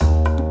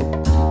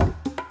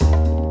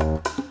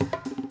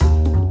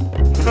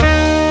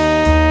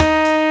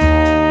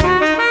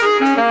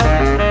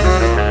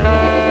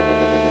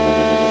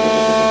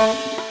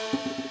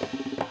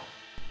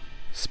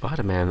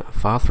Spider-Man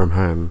Far From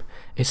Home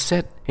is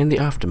set in the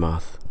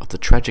aftermath of the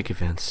tragic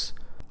events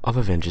of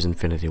Avengers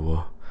Infinity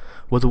War,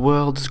 where the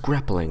world is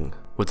grappling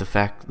with the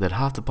fact that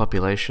half the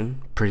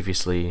population,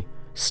 previously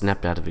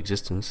snapped out of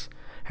existence,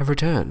 have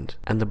returned,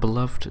 and the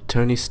beloved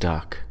Tony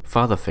Stark,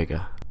 father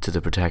figure to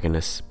the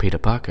protagonist Peter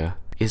Parker,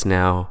 is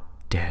now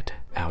dead.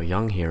 Our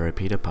young hero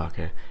Peter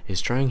Parker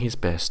is trying his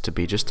best to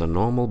be just a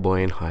normal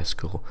boy in high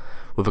school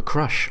with a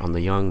crush on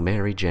the young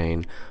Mary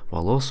Jane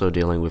while also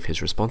dealing with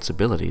his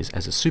responsibilities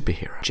as a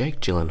superhero. Jake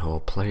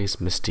Gyllenhaal plays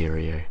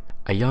Mysterio,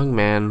 a young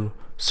man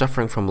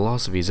suffering from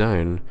loss of his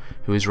own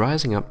who is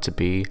rising up to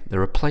be the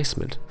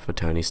replacement for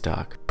Tony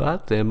Stark.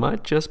 But there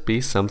might just be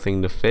something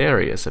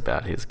nefarious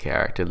about his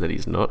character that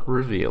he's not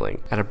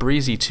revealing. At a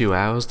breezy 2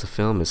 hours, the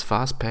film is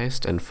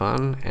fast-paced and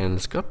fun, and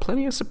it's got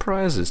plenty of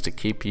surprises to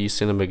keep you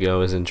cinema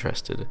goers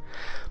interested.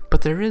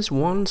 But there is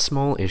one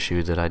small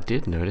issue that I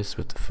did notice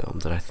with the film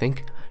that I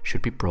think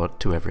should be brought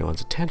to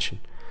everyone's attention.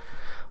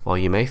 While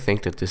you may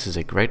think that this is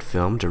a great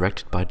film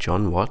directed by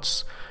John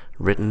Watts,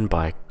 written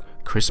by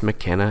Chris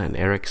McKenna and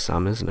Eric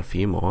Summers and a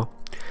few more,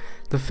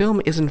 the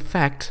film is in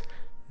fact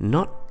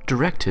not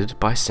directed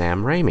by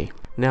Sam Raimi.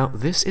 Now,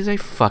 this is a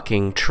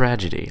fucking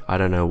tragedy. I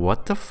don't know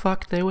what the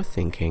fuck they were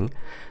thinking.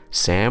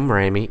 Sam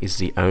Raimi is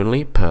the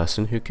only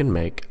person who can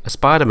make a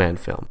Spider-Man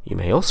film. You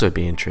may also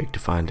be intrigued to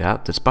find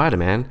out that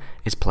Spider-Man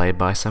is played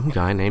by some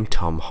guy named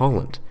Tom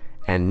Holland,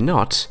 and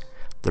not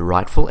the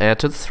rightful heir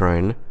to the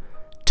throne,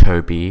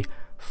 Tobey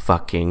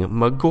fucking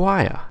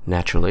Maguire.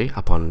 Naturally,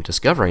 upon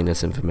discovering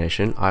this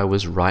information, I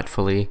was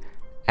rightfully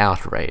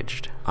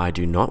outraged. I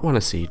do not want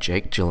to see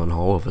Jake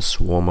Gyllenhaal with a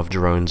swarm of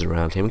drones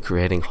around him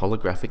creating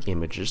holographic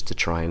images to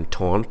try and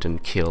taunt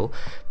and kill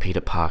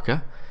Peter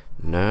Parker.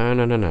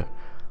 No.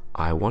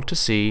 I want to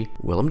see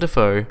Willem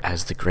Dafoe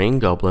as the Green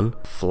Goblin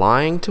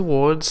flying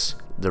towards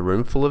the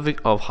room full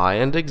of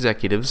high-end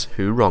executives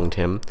who wronged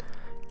him,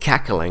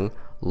 cackling,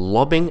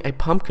 lobbing a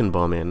pumpkin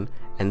bomb in,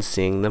 and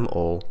seeing them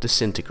all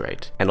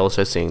disintegrate, and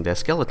also seeing their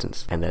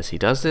skeletons. And as he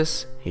does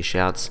this, he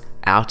shouts,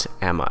 "Out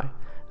am I."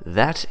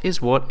 That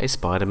is what a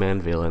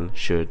Spider-Man villain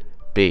should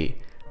be.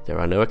 There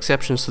are no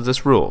exceptions to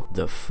this rule.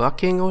 The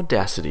fucking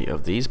audacity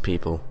of these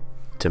people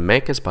to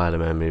make a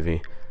Spider-Man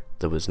movie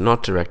that was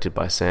not directed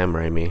by Sam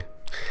Raimi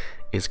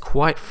is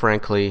quite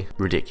frankly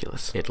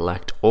ridiculous. It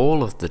lacked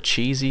all of the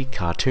cheesy,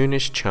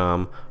 cartoonish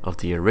charm of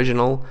the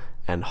original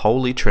and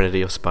holy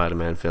trinity of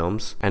Spider-Man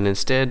films, and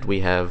instead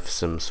we have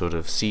some sort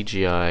of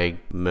CGI,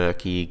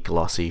 murky,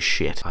 glossy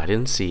shit. I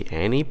didn't see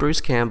any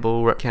Bruce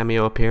Campbell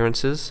cameo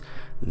appearances,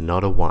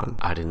 not a one.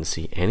 I didn't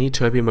see any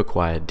Tobey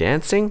Maguire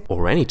dancing,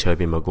 or any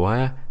Tobey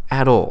Maguire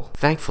at all.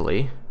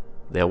 Thankfully,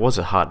 there was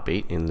a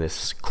heartbeat in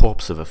this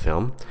corpse of a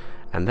film,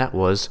 and that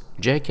was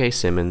J.K.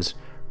 Simmons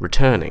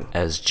returning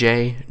as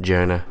J.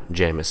 Jonah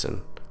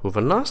Jameson, with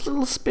a nice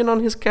little spin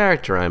on his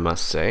character, I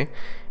must say,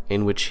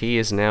 in which he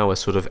is now a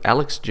sort of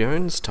Alex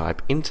Jones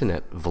type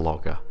internet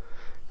vlogger,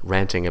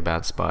 ranting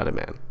about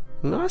Spider-Man.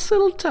 Nice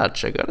little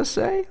touch, I gotta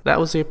say. That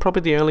was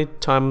probably the only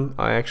time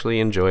I actually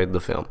enjoyed the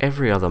film.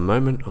 Every other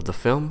moment of the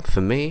film,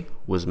 for me,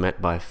 was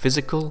met by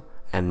physical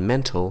and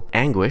mental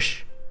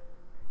anguish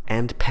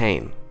and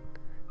pain.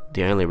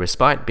 The only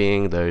respite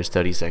being those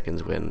 30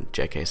 seconds when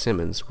J.K.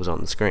 Simmons was on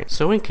the screen.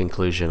 So in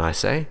conclusion, I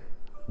say,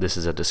 this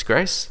is a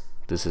disgrace.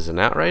 This is an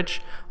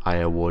outrage. I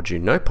award you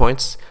no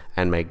points,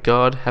 and may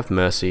God have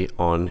mercy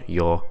on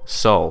your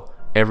soul,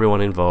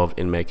 everyone involved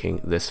in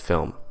making this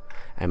film.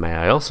 And may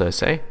I also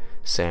say,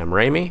 Sam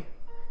Raimi,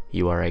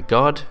 you are a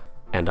god,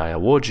 and I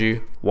award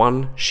you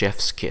one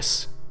chef's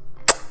kiss.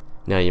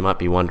 Now you might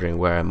be wondering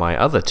where my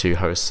other two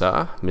hosts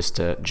are,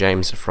 Mr.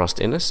 James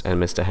Frost Innes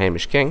and Mr.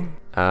 Hamish King.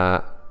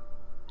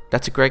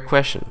 That's a great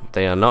question.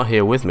 They are not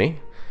here with me.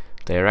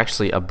 They are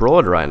actually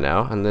abroad right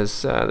now, and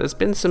there's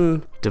been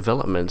some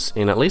developments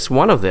in at least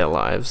one of their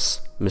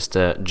lives,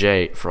 Mr.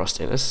 J. Frost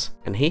Innes,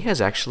 and he has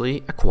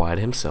actually acquired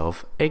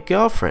himself a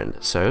girlfriend.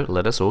 So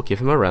let us all give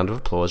him a round of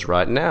applause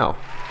right now.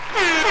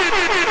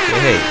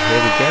 Hey,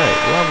 here we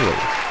go. Lovely.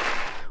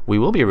 We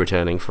will be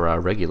returning for our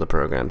regular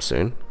program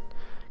soon.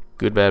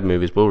 Good Bad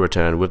Movies will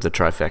return with the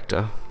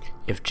trifecta,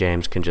 if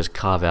James can just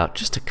carve out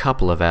just a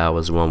couple of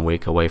hours 1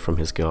 week away from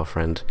his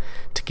girlfriend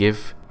to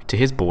give to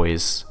his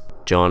boys,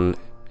 John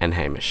and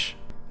Hamish.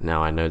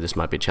 Now, I know this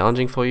might be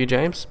challenging for you,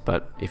 James,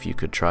 but if you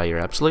could try your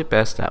absolute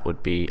best, that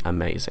would be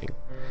amazing.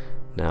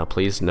 Now,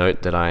 please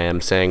note that I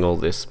am saying all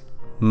this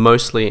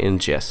mostly in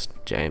jest,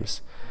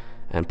 James.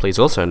 And please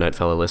also note,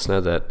 fellow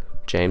listener, that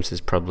James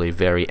is probably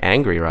very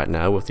angry right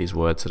now with these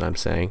words that I'm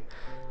saying.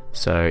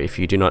 So if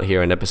you do not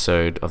hear an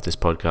episode of this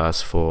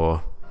podcast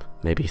for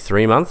maybe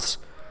 3 months,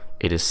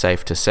 it is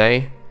safe to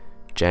say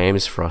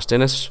James Frost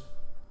Innes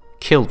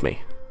killed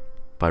me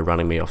by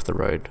running me off the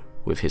road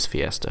with his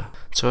Fiesta.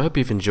 So I hope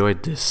you've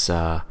enjoyed this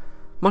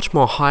much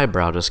more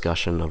highbrow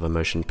discussion of a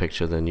motion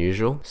picture than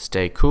usual.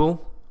 Stay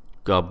cool,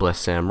 God bless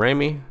Sam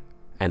Raimi,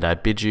 and I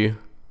bid you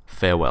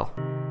farewell.